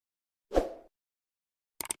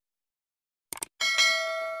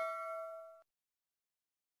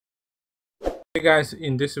Hey guys,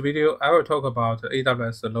 in this video, I will talk about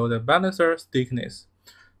AWS load balancer stickiness.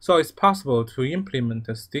 So it's possible to implement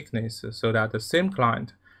the stickiness so that the same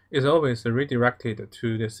client is always redirected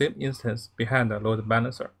to the same instance behind the load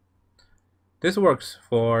balancer. This works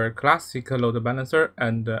for classic load balancer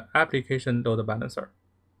and application load balancer.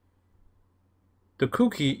 The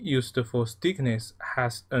cookie used for stickiness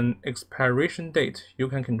has an expiration date you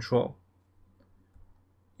can control.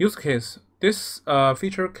 Use case. This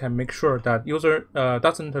feature can make sure that user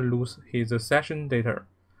doesn't lose his session data.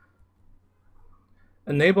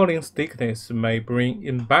 Enabling stickiness may bring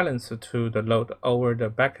imbalance to the load over the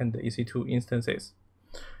backend EC2 instances.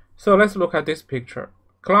 So let's look at this picture.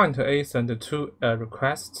 Client A sent two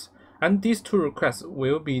requests, and these two requests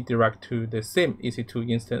will be directed to the same EC2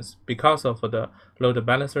 instance because of the load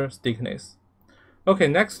balancer stickiness. Okay,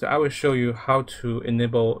 next I will show you how to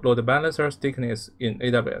enable load balancer stickiness in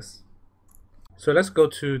AWS. So let's go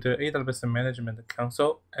to the AWS Management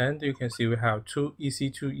Console, and you can see we have two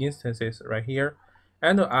EC2 instances right here,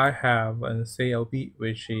 and I have a CLB,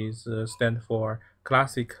 which is stand for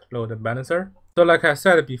Classic Load Balancer. So like I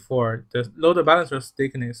said before, the load balancer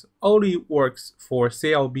stickiness only works for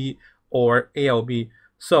CLB or ALB.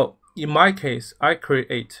 So in my case, I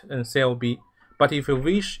create a CLB. But if you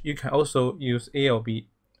wish, you can also use ALB.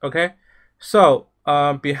 Okay, so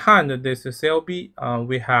behind this CLB,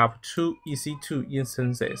 we have two EC2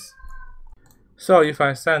 instances. So if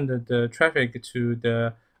I send the traffic to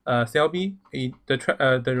the CLB,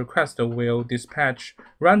 the request will dispatch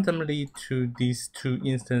randomly to these two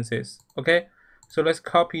instances. Okay, so let's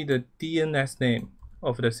copy the DNS name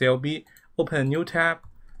of the CLB, open a new tab,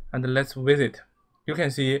 and let's visit. You can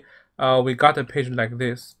see we got a page like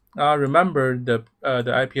this. Remember the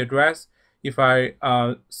IP address. If I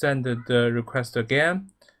send the request again,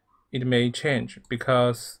 it may change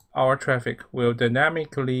because our traffic will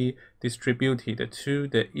dynamically distributed to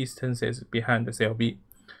the instances behind the CLB.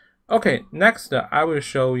 Okay, next I will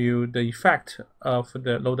show you the effect of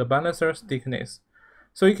the load balancer stickiness.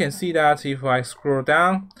 So you can see that if I scroll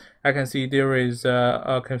down, I can see there is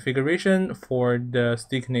a configuration for the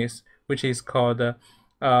stickiness, which is called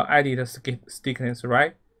edit stickiness,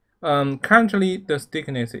 right? Currently, the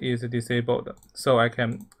stickiness is disabled, so I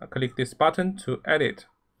can click this button to edit.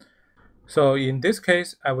 So in this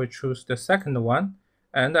case, I will choose the second one,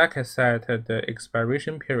 and I can set the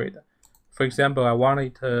expiration period. For example, I want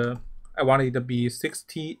it to be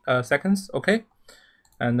 60 seconds, okay?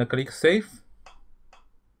 And click Save.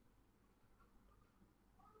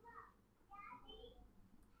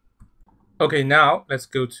 Okay, now let's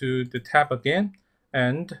go to the tab again,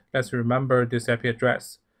 and let's remember this IP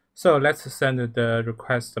address. So let's send the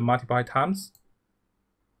request multiple times.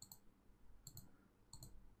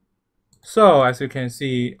 So as you can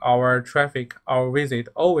see, our traffic, our visit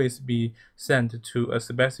always be sent to a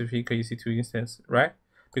specific EC2 instance, right?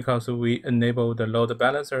 Because we enable the load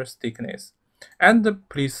balancer stickiness. And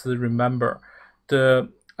please remember, the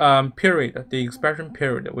the expiration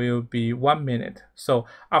period will be 1 minute. So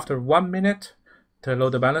after 1 minute, the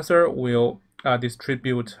load balancer will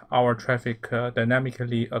distribute our traffic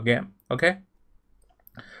dynamically again. Okay.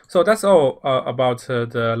 So that's all about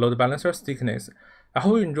the load balancer stickiness. I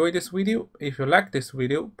hope you enjoyed this video. If you like this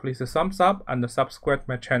video, please thumbs up and subscribe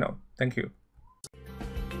my channel. Thank you.